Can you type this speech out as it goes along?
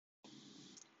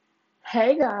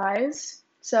Hey guys,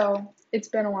 so it's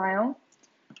been a while.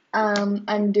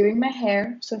 I'm doing my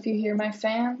hair, so if you hear my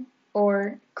fan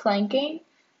or clanking,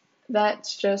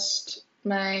 that's just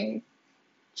my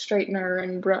straightener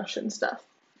and brush and stuff.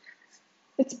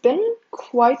 It's been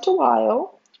quite a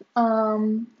while.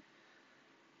 Um,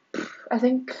 I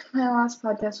think my last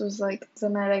podcast was like the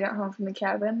night I got home from the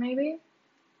cabin, maybe,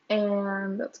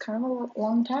 and that's kind of a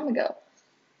long time ago.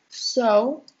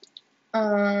 So,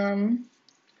 um,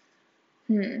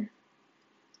 hmm,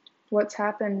 what's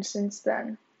happened since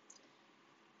then?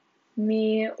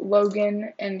 Me,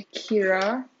 Logan, and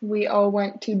Kira, we all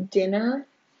went to dinner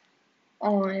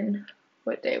on,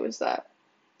 what day was that?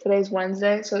 Today's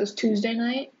Wednesday, so it was Tuesday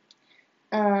night.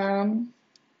 Um,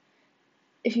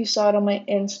 if you saw it on my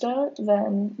Insta,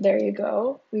 then there you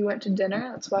go. We went to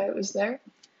dinner, that's why it was there.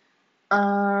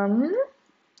 Um,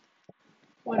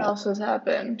 what else has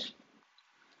happened?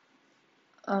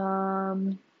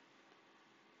 Um,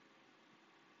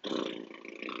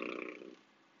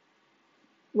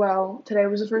 well, today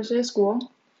was the first day of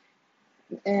school,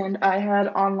 and I had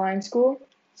online school,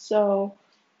 so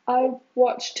I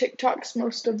watched TikToks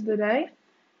most of the day.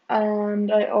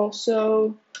 And I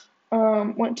also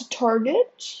went to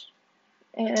Target,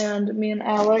 and me and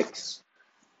Alex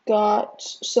got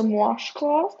some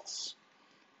washcloths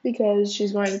because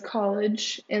she's going to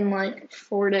college in like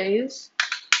 4 days.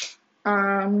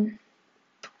 Um,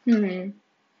 hmm.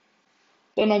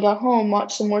 Then I got home,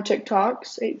 watched some more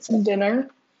TikToks, ate some dinner,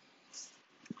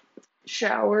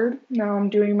 showered. Now I'm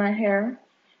doing my hair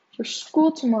for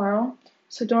school tomorrow,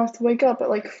 so I don't have to wake up at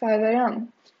like 5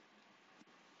 a.m.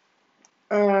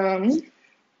 Um,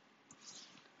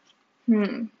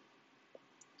 hmm.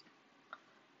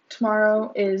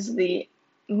 Tomorrow is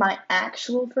my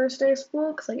actual first day of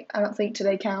school because like I don't think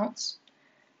today counts,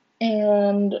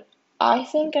 and I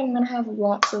think I'm gonna have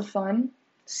lots of fun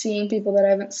seeing people that I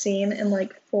haven't seen in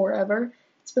like forever.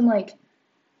 It's been like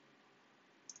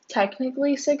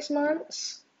technically 6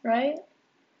 months, right?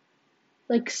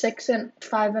 Like 6 and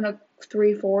 5 and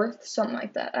 3/4, something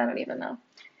like that. I don't even know.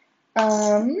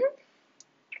 Um,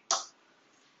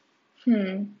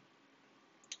 hmm.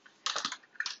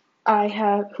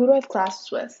 Who do I have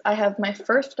classes with? I have my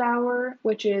first hour,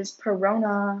 which is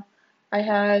Perona. I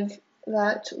have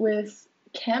that with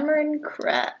Cameron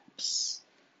Krebs.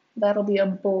 That'll be a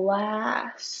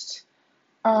blast.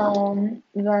 Then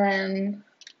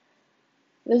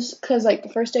cause like the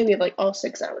first day we have like all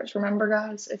 6 hours. Remember,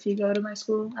 guys, if you go to my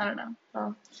school, I don't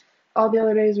know. All the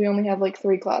other days we only have like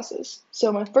 3 classes.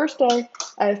 So my first day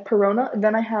I have Perona,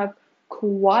 then I have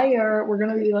choir. We're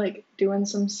gonna be like doing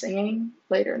some singing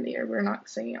later in the year. We're not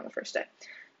singing on the first day.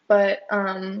 But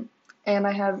and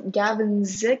I have Gavin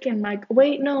Zick in my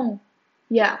wait, no.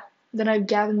 Yeah. Then I have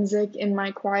Gavin Zick in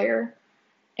my choir.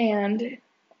 And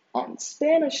on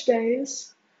Spanish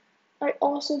days, I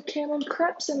also have Cameron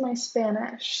Krebs in my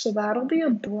Spanish. So that'll be a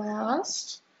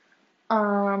blast.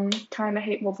 Kinda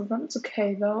hate both of them. It's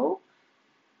okay though.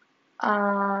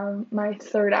 My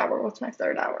third hour. What's my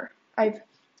third hour? I've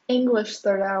English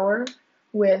third hour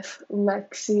with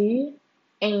Lexi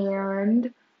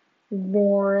and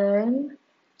Lauren,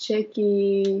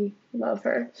 Chicky, love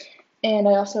her. And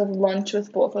I also have lunch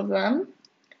with both of them.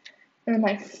 And then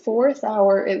my fourth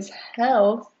hour is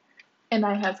health, and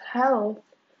I have health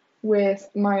with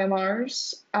Maya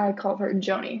Mars. I call her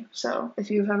Joni. So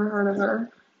if you've ever heard of her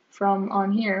from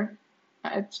on here,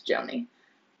 it's Joni.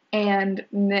 And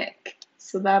Nick.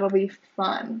 So that'll be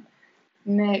fun.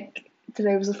 Nick,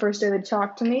 today was the first day they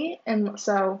talked to me, and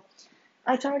so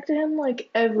I talked to him like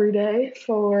every day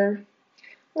for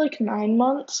like 9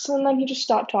 months, and then he just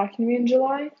stopped talking to me in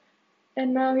July,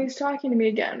 and now he's talking to me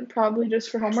again, probably just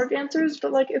for homework answers,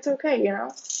 but like it's okay, you know.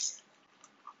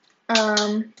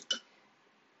 Um,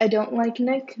 I don't like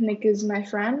Nick. Nick is my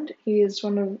friend. He is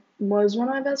was one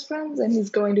of my best friends, and he's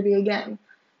going to be again.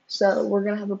 So we're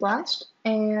gonna have a blast,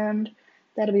 and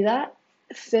that'll be that.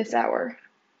 Fifth hour.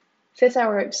 Fifth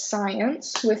hour of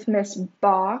science with Miss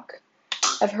Bach.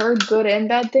 I've heard good and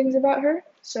bad things about her,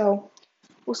 so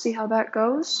we'll see how that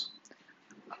goes.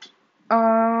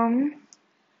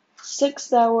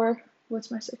 Sixth hour.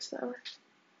 What's my sixth hour?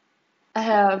 I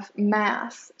have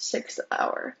math, sixth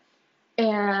hour.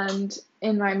 And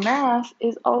in my math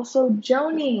is also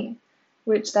Joni,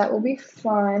 which that will be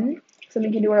fun. So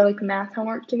we can do our like math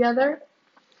homework together.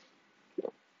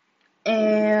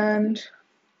 And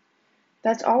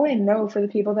that's all I know for the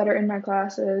people that are in my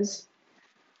classes.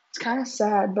 It's kind of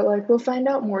sad, but like we'll find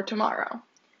out more tomorrow.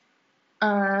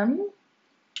 Um,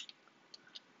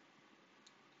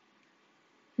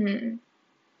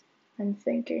 I'm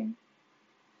thinking.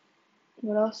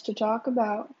 What else to talk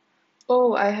about?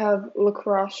 Oh, I have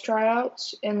lacrosse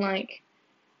tryouts in like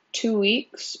 2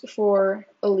 weeks for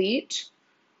Elite,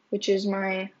 which is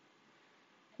my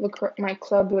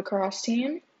club lacrosse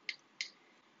team.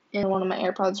 And one of my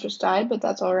AirPods just died, but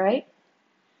that's all right.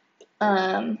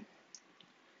 Um,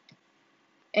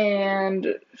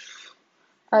 and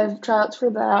I have tryouts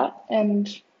for that,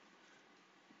 and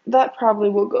that probably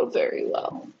will go very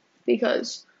well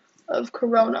because of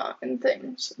Corona and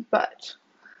things. But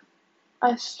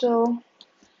I still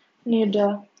need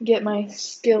to get my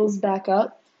skills back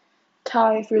up.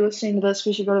 Ty, if you're listening to this,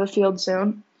 we should go to the field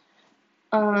soon.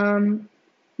 Um,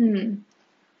 hmm.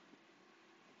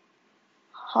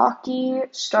 Hockey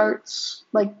starts,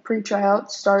 like,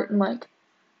 pre-tryouts start in, like,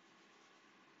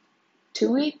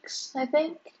 2 weeks, I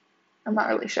think. I'm not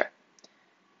really sure.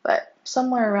 But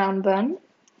somewhere around then.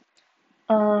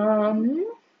 Um,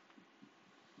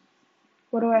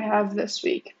 what do I have this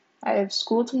week? I have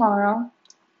school tomorrow.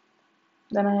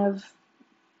 Then I have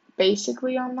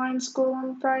basically online school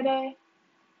on Friday.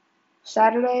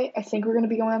 Saturday, I think we're going to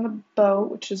be going on the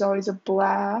boat, which is always a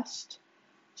blast.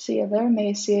 See you there,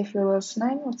 Macy, if you're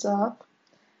listening. What's up?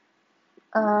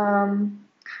 Um,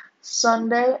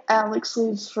 Sunday, Alex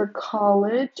leaves for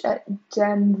college at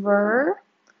Denver.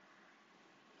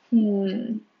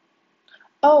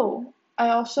 Oh, I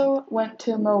also went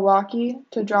to Milwaukee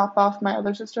to drop off my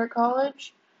other sister at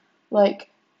college, like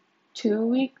 2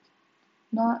 weeks,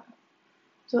 not,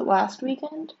 was it last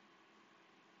weekend?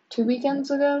 2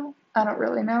 weekends ago? I don't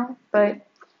really know, but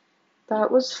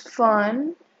that was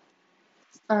fun.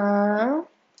 Uh,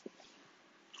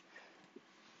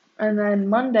 and then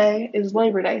Monday is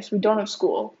Labor Day, so we don't have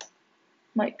school.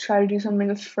 Might try to do something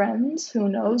with friends, who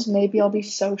knows? Maybe I'll be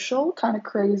social, kind of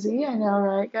crazy, I know,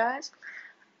 right, guys?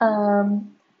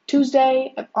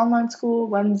 Tuesday, online school,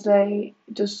 Wednesday,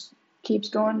 just keeps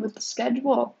going with the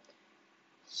schedule.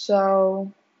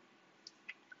 So,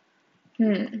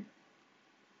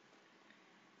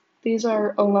 these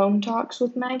are alone talks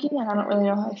with Maggie, and I don't really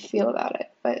know how I feel about it,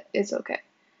 but it's okay.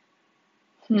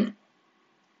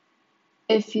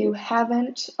 If you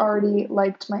haven't already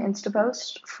liked my Insta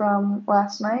post from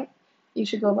last night, you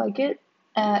should go like it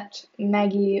at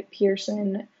Maggie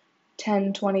Pearson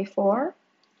 1024.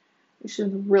 You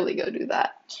should really go do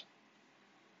that.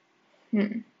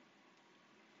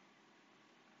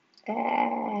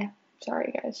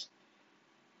 Sorry, guys.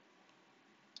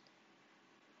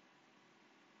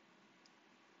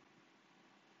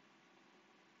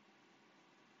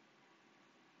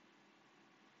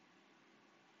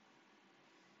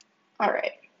 All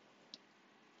right.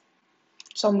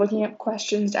 So I'm looking up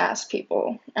questions to ask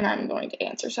people, and I'm going to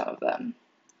answer some of them.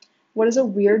 What is a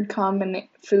weird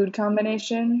food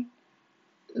combination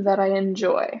that I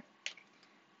enjoy?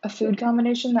 A food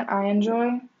combination that I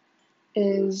enjoy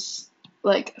is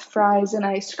like fries and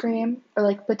ice cream, or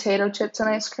like potato chips and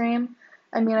ice cream.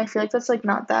 I mean, I feel like that's like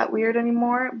not that weird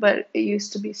anymore, but it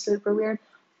used to be super weird.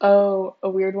 Oh, a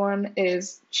weird one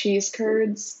is cheese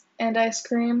curds and ice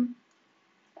cream.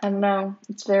 I don't know.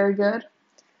 It's very good.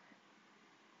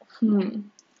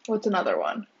 What's another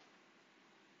one?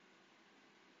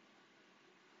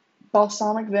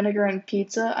 Balsamic vinegar and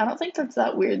pizza. I don't think that's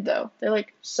that weird though. They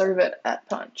like serve it at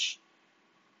Punch.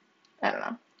 I don't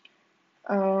know.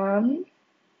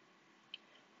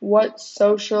 What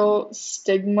social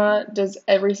stigma does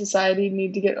every society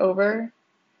need to get over?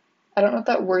 I don't know what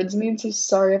that words mean, so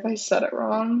sorry if I said it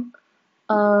wrong.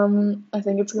 I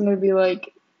think it's gonna be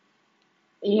like,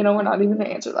 we're not even gonna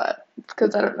answer that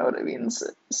because I don't know what it means.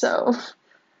 So,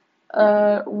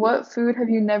 what food have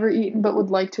you never eaten but would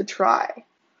like to try?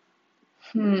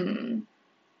 I'm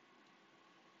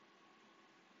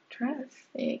trying to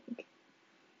think.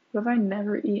 What have I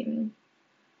never eaten?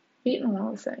 Eaten a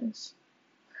lot of things.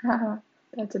 Haha,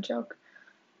 that's a joke.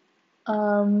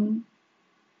 Um,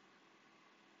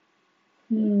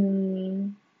 hmm.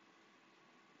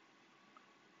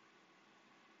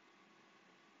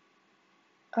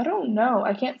 I don't know.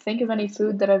 I can't think of any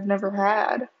food that I've never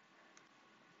had.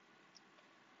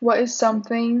 What is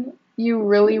something you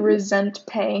really resent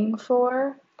paying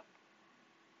for?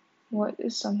 What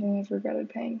is something I've regretted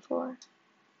paying for?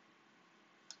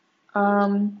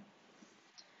 Um,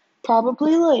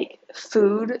 Probably like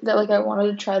food that like I wanted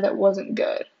to try that wasn't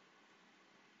good.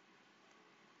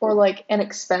 Or like an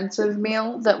expensive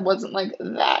meal that wasn't like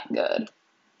that good.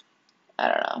 I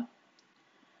don't know.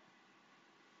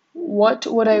 What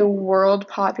would a world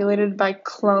populated by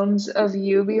clones of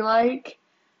you be like?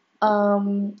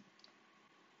 Um,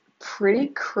 Pretty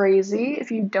crazy.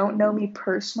 If you don't know me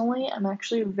personally, I'm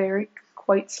actually a very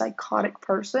quite psychotic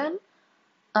person.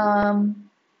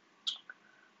 Um,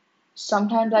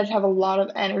 Sometimes I just have a lot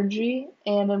of energy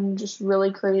and I'm just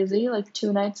really crazy. Like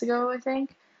 2 nights ago, I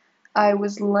think, I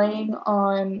was laying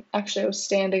on, actually, I was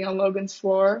standing on Logan's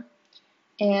floor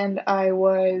and I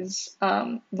was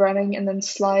running and then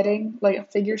sliding like a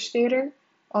figure skater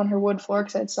on her wood floor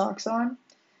because I had socks on.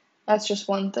 That's just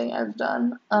one thing I've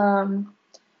done.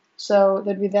 So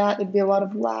there'd be that, there'd be a lot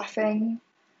of laughing,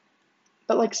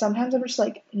 but like sometimes I'm just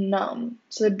like numb.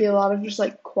 So there'd be a lot of just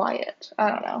like quiet. I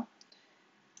don't know.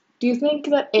 Do you think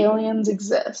that aliens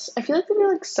exist? I feel like they'd be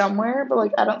like somewhere, but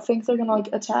like I don't think they're gonna like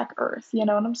attack Earth. You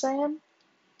know what I'm saying?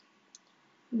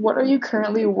 What are you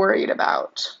currently worried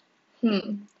about?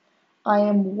 I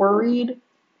am worried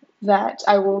that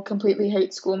I will completely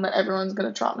hate school and that everyone's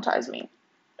gonna traumatize me.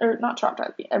 Or not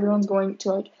traumatize me. Everyone's going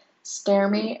to like stare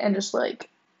me and just like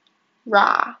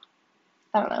rah.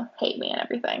 I don't know, hate me and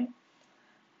everything.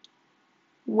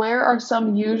 Where are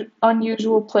some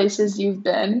unusual places you've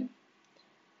been?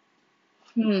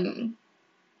 Hmm.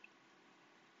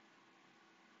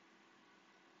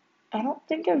 I don't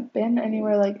think I've been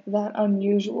anywhere like that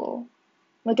unusual.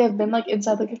 Like I've been like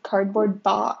inside like a cardboard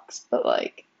box, but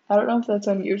like I don't know if that's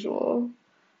unusual.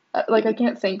 Like I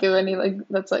can't think of any like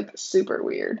that's like super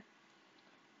weird.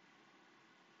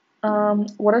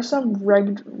 What are some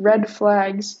red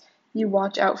flags you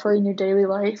watch out for in your daily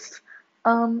life?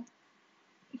 Um,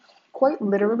 Quite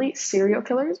literally serial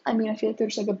killers. I mean, I feel like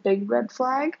there's like a big red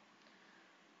flag.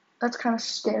 That's kind of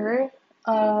scary.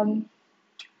 Um,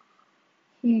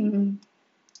 I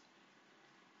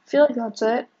feel like that's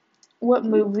it. What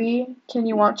movie can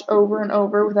you watch over and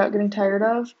over without getting tired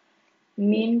of?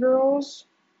 Mean Girls,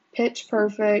 Pitch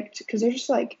Perfect, because they're just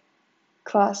like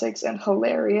classics and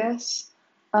hilarious.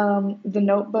 The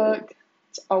Notebook,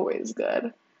 it's always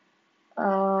good.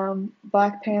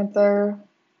 Black Panther,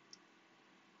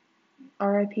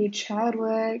 R.I.P.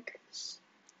 Chadwick. It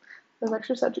was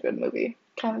actually such a good movie.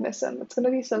 Kind of miss him. It's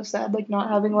gonna be so sad, like not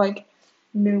having like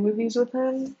new movies with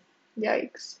him.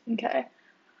 Yikes. Okay.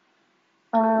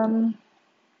 Um,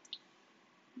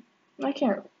 I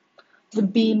can't. The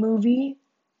Bee Movie,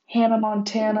 Hannah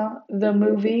Montana, the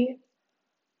movie.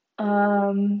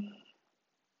 Um,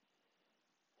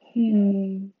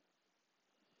 hmm.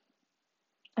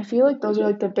 I feel like those are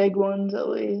like the big ones at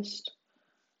least.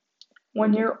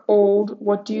 When you're old,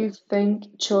 what do you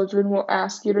think children will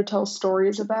ask you to tell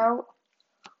stories about?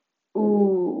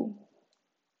 Ooh,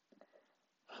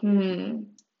 hmm.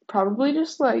 Probably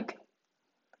just like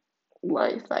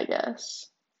life, I guess.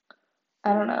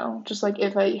 I don't know. Just like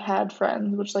if I had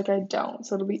friends, which like I don't,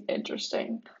 so it'll be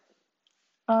interesting.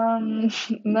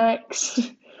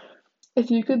 Next.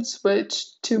 If you could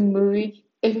switch two movie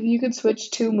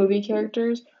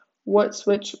characters, what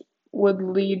switch would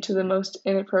lead to the most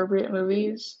inappropriate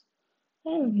movies?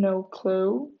 I have no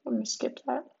clue. I'm gonna skip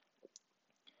that.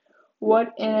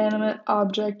 What inanimate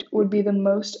object would be the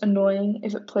most annoying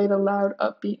if it played a loud,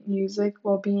 upbeat music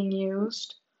while being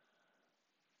used?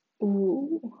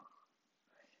 Ooh,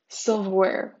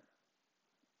 silverware.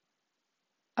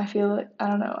 I don't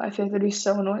know, I feel like that'd be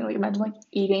so annoying. Like imagine like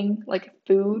eating like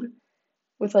food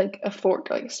with like a fork,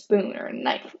 like a spoon or a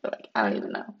knife, or like I don't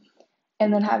even know.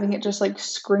 And then having it just like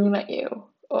scream at you.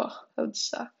 Ugh, that would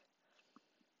suck.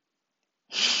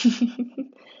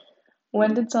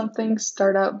 When did something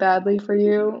start out badly for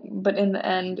you, but in the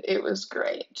end it was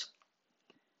great?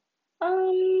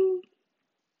 Um,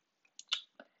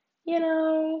 you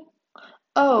know,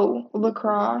 oh,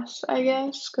 lacrosse, I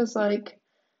guess, because like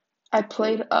I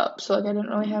played up, so like I didn't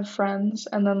really have friends,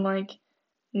 and then like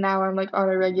now I'm like on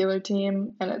a regular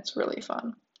team and it's really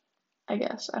fun. I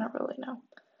guess. I don't really know.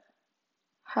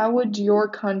 How would your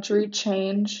country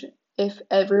change if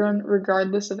everyone,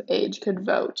 regardless of age, could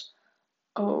vote?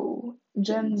 Oh,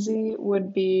 Gen Z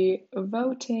would be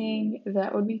voting.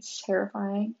 That would be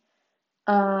terrifying.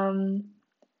 Um,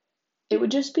 it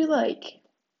would just be like,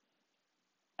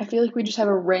 I feel like we just have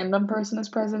a random person as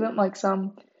president, like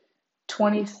some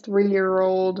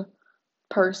 23-year-old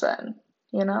person,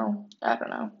 you know? I don't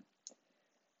know.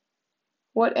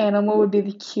 What animal would be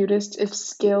the cutest if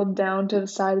scaled down to the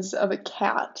size of a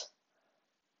cat?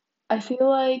 I feel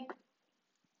like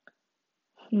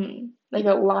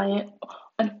a lion,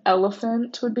 an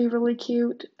elephant would be really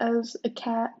cute as a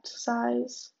cat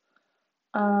size.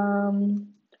 Um,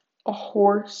 a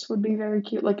horse would be very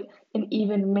cute, like an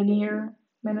even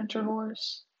miniature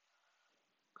horse.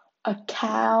 A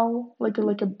cow, like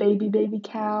a baby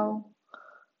cow.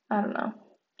 I don't know.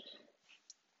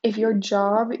 If your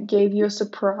job gave you a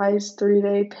surprise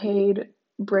 3-day paid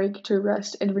break to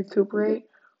rest and recuperate,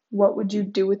 what would you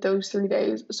do with those 3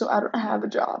 days? So I don't have a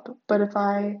job, but if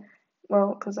I,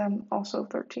 well, because I'm also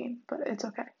 13, but it's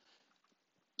okay.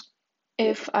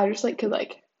 if I just like could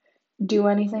like do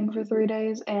anything for 3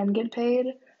 days and get paid,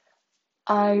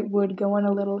 I would go on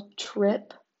a little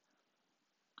trip,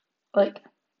 like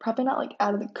probably not like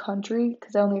out of the country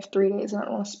because I only have 3 days and I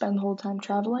don't want to spend the whole time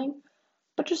traveling,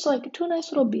 but just like to a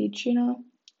nice little beach, you know?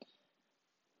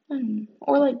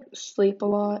 Or like sleep a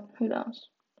lot, who knows?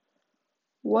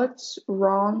 What's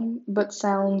wrong but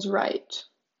sounds right?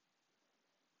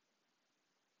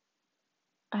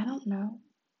 I don't know.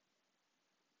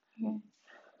 Okay.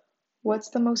 What's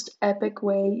the most epic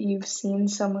way you've seen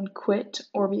someone quit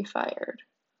or be fired?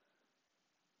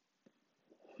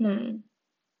 Hmm.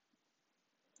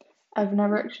 I've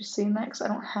never actually seen that because I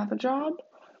don't have a job.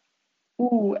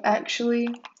 Ooh, actually,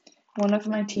 one of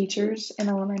my teachers in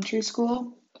elementary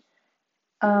school,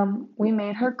 we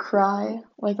made her cry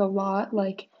like a lot,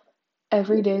 like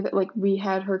every day that like we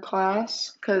had her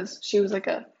class, because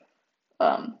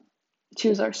um, she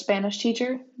was our Spanish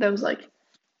teacher. That was like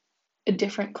a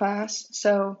different class,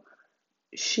 so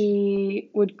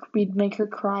we'd make her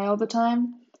cry all the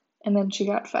time, and then she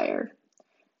got fired.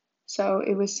 So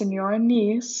it was Senora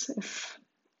Nice, if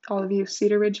all of you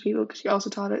Cedar Ridge people, because she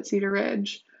also taught at Cedar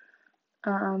Ridge,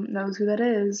 knows who that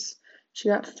is. She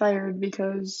got fired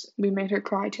because we made her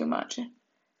cry too much.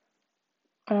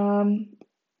 Um,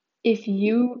 if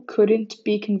you couldn't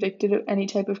be convicted of any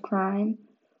type of crime,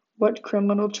 what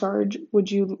criminal charge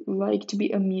would you like to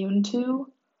be immune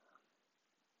to?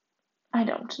 I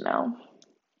don't know.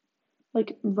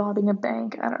 Like robbing a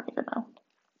bank? I don't even know.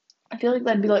 I feel like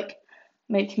that'd be like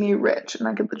make me rich and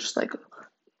I could just like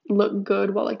look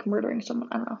good while like murdering someone.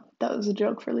 I don't know. That was a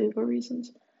joke for legal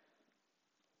reasons.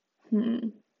 Hmm.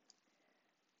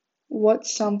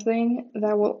 What's something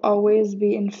that will always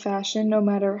be in fashion no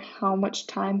matter how much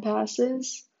time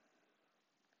passes?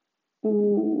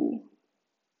 Ooh,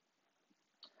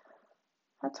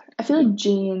 that's hard. I feel like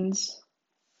jeans.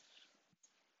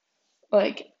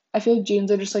 I feel like jeans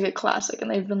are just like a classic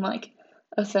and they've been like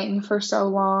a thing for so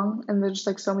long and there's just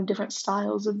like so many different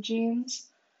styles of jeans.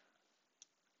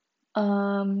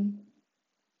 Um,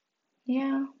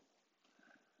 yeah.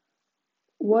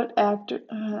 What actor?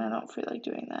 I don't feel like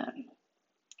doing that.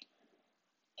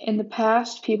 In the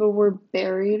past, people were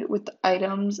buried with the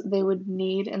items they would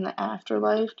need in the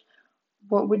afterlife.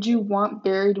 What would you want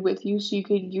buried with you so you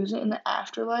could use it in the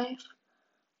afterlife?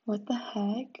 What the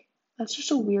heck? That's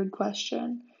just a weird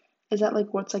question. Is that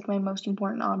like what's like my most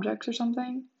important objects or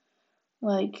something?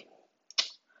 Like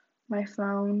my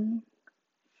phone,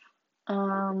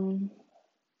 um,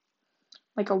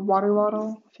 like a water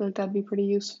bottle. I feel like that'd be pretty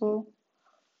useful.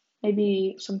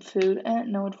 Maybe some food.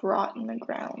 No, it'd rot in the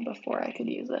ground before I could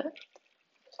use it.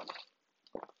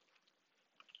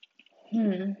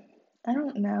 Hmm. I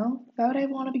don't know. Why would I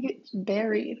want to be get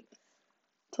buried?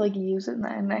 To like use it in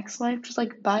the next life, just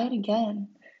like buy it again.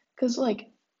 Because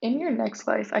like in your next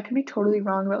life, I could be totally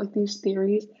wrong about like these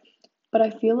theories, but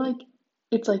I feel like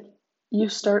it's like you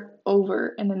start over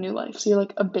in a new life. So you're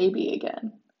like a baby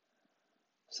again.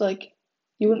 So like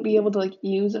you wouldn't be able to like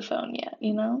use a phone yet,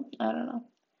 you know? I don't know.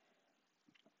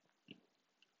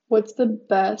 What's the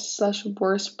best slash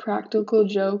worst practical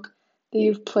joke that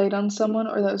you've played on someone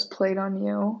or that was played on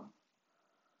you?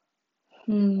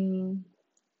 Hmm,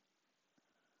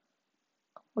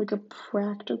 like a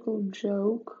practical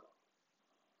joke?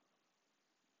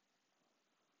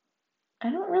 I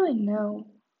don't really know.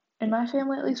 In my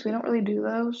family, at least, we don't really do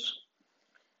those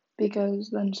because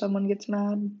then someone gets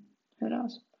mad. Who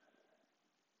knows?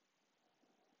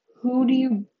 Who do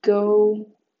you go?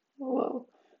 Whoa.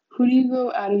 Who do you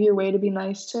go out of your way to be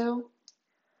nice to?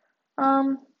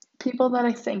 Um, people that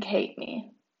I think hate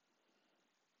me,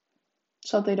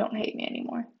 so they don't hate me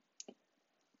anymore.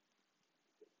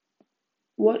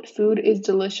 What food is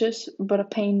delicious but a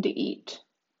pain to eat?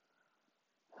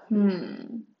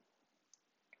 Hmm.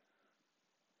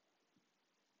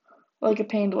 Like a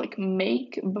pain to like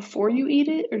make before you eat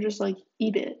it or just like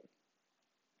eat it?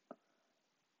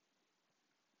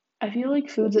 I feel like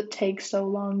foods that take so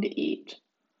long to eat.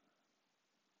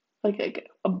 Like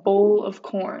a bowl of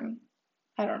corn.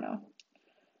 I don't know.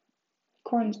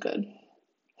 Corn's good.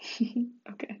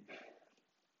 Okay.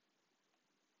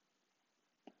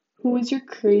 Who is your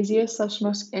craziest slash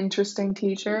most interesting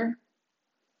teacher?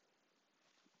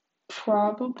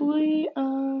 Probably,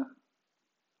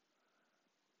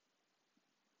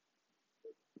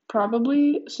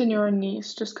 probably Senora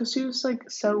Niece, just 'cause she was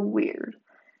like so weird.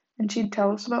 And she'd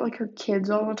tell us about like her kids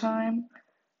all the time.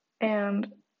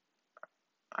 And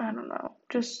I don't know,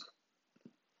 just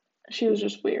she was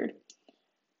just weird.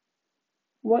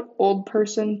 What old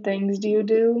person things do you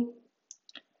do?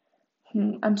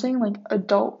 I'm saying like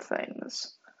adult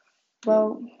things.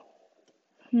 Well,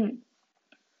 hmm.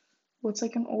 What's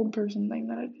like an old person thing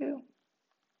that I do?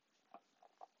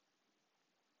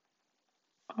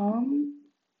 Um,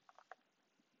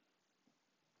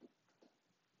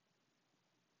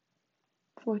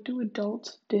 what do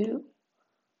adults do?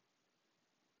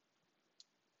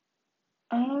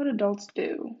 I don't know what adults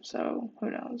do, so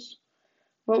who knows?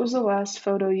 What was the last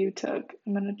photo you took?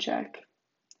 I'm gonna check.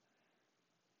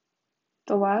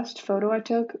 The last photo I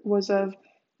took was of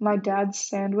my dad's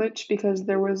sandwich because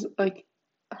there was like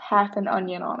half an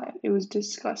onion on it. It was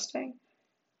disgusting,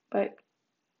 but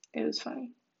it was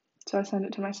funny. So I sent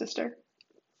it to my sister.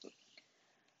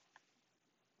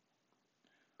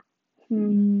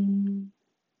 Hmm.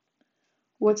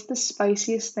 What's the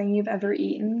spiciest thing you've ever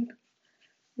eaten?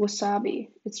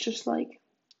 Wasabi. It's just like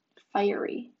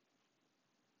fiery.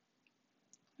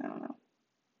 I don't know.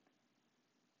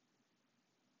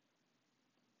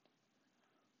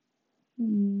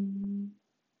 Hmm.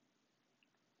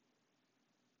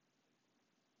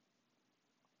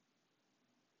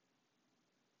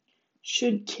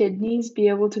 Should kidneys be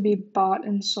able to be bought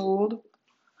and sold?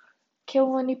 Okay,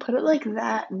 well, when you put it like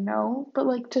that, no. But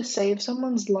like to save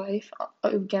someone's life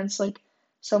against like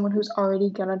someone who's already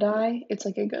gonna die, it's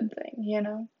like a good thing, you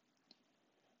know?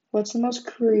 What's the most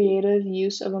creative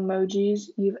use of emojis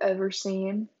you've ever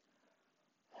seen?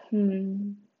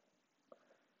 Hmm.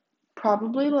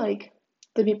 Probably like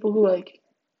the people who like,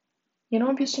 you know,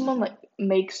 when someone like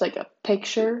makes like a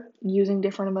picture using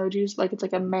different emojis, like it's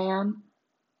like a man.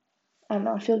 I don't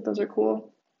know, I feel like those are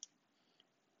cool.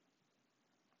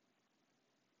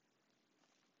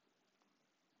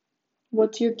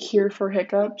 What's your cure for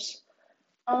hiccups?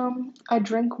 I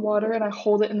drink water and I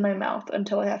hold it in my mouth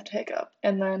until I have to hiccup,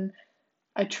 and then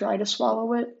I try to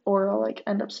swallow it, or I'll like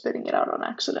end up spitting it out on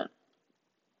accident.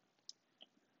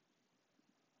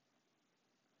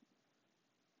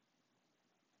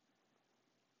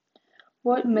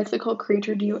 What mythical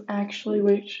creature do you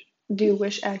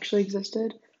wish actually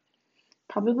existed?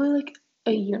 Probably like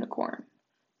a unicorn,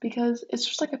 because it's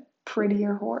just like a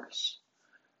prettier horse.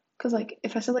 Because like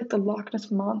if I said like the Loch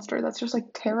Ness monster, that's just like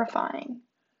terrifying.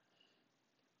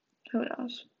 Who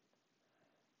knows?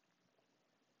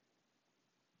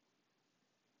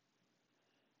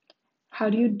 How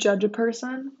do you judge a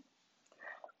person?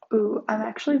 Ooh, I'm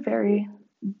actually a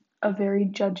very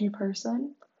judgy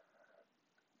person.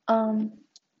 Um,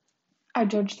 I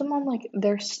judge them on like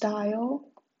their style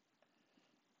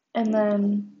and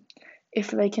then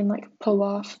if they can like pull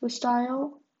off the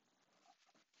style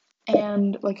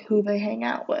and like who they hang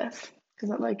out with because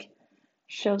that like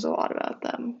shows a lot about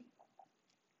them.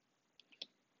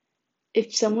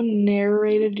 If someone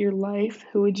narrated your life,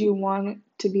 who would you want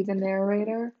to be the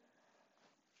narrator?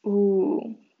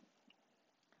 Ooh,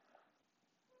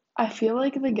 I feel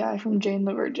like the guy from Jane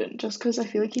the Virgin, just because I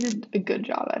feel like he did a good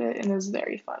job at it and is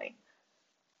very funny.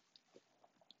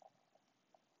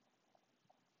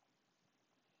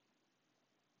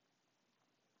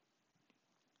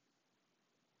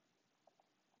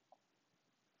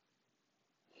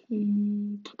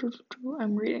 Hmm,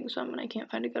 I'm reading some and I can't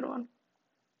find a good one.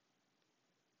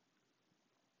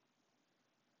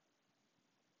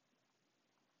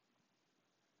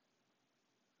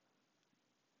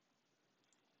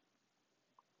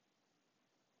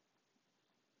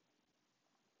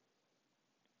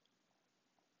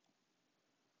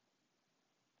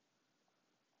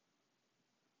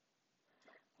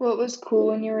 What was cool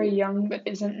when you were young but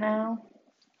isn't now?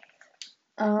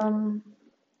 Um,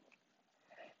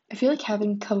 I feel like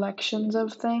having collections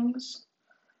of things,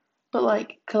 but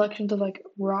like collections of like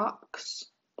rocks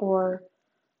or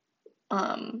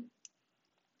um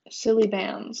silly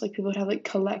bands. Like people would have like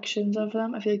collections of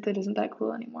them. I feel like that isn't that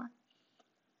cool anymore.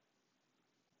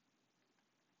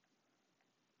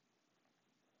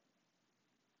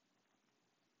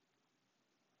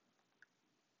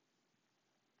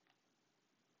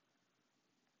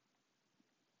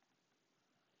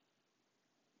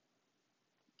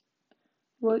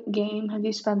 What game have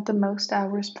you spent the most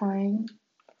hours playing?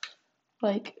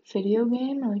 Like video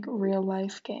game or like real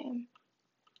life game?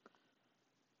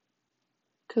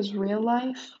 Because real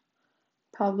life,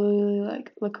 probably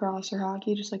like lacrosse or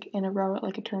hockey, just like in a row at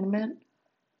like a tournament.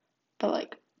 But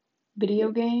like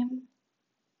video game,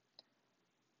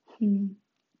 hmm,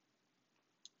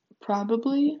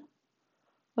 probably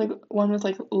like one with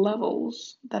like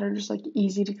levels that are just like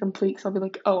easy to complete. So I'll be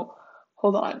like, oh,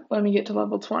 hold on, let me get to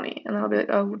level 20. And then I'll be like,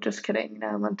 oh, just kidding.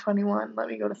 Now I'm on 21. Let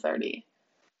me go to 30.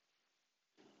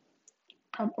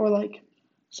 Or like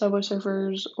Subway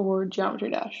Surfers or Geometry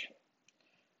Dash.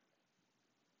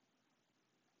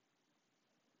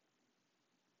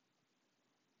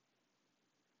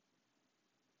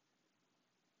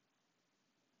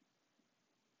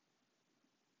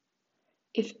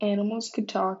 If animals could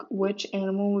talk, which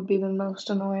animal would be the most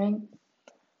annoying?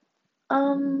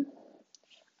 Um,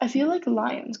 I feel like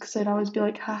lions, because I'd always be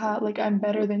like, haha, like I'm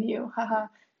better than you, haha,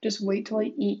 just wait till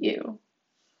I eat you.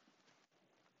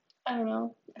 I don't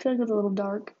know. I feel like it's a little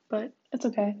dark, but it's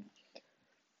okay.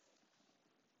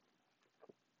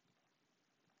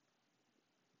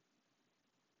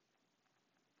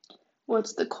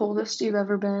 What's the coldest you've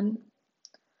ever been?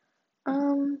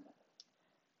 Um,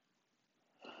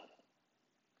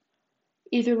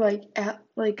 Either like at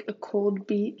like a cold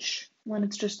beach when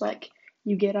it's just like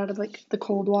you get out of like the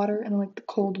cold water and like the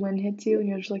cold wind hits you and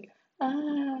you're just like,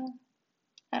 ah,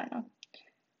 I don't know.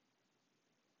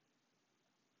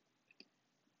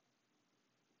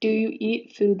 Do you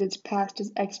eat food that's past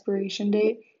its expiration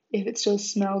date if it still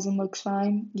smells and looks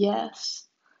fine? Yes.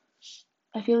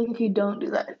 I feel like if you don't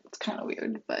do that, it's kind of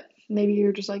weird, but maybe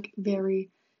you're just like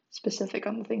very specific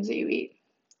on the things that you eat.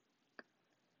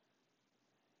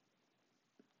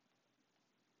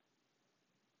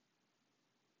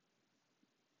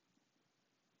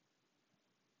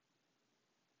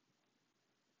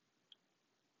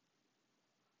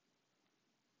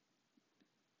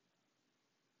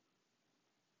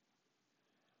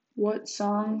 What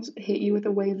songs hit you with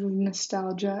a wave of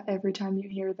nostalgia every time you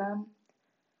hear them?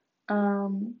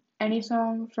 Any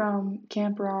song from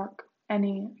Camp Rock,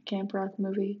 any Camp Rock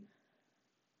movie.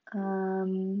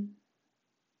 Um,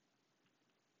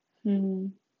 hmm.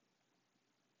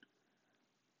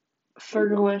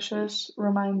 Fergalicious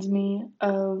reminds me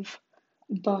of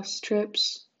bus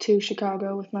trips to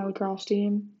Chicago with my lacrosse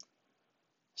team.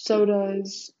 So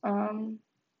does Un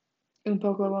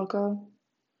Poco Loco.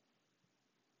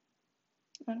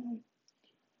 Um,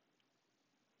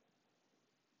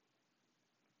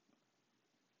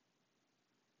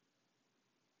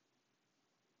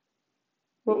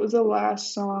 what was the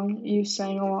last song you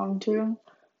sang along to?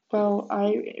 Well,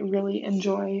 I really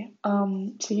enjoy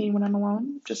singing when I'm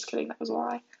alone. Just kidding, that was a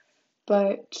lie.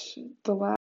 But the last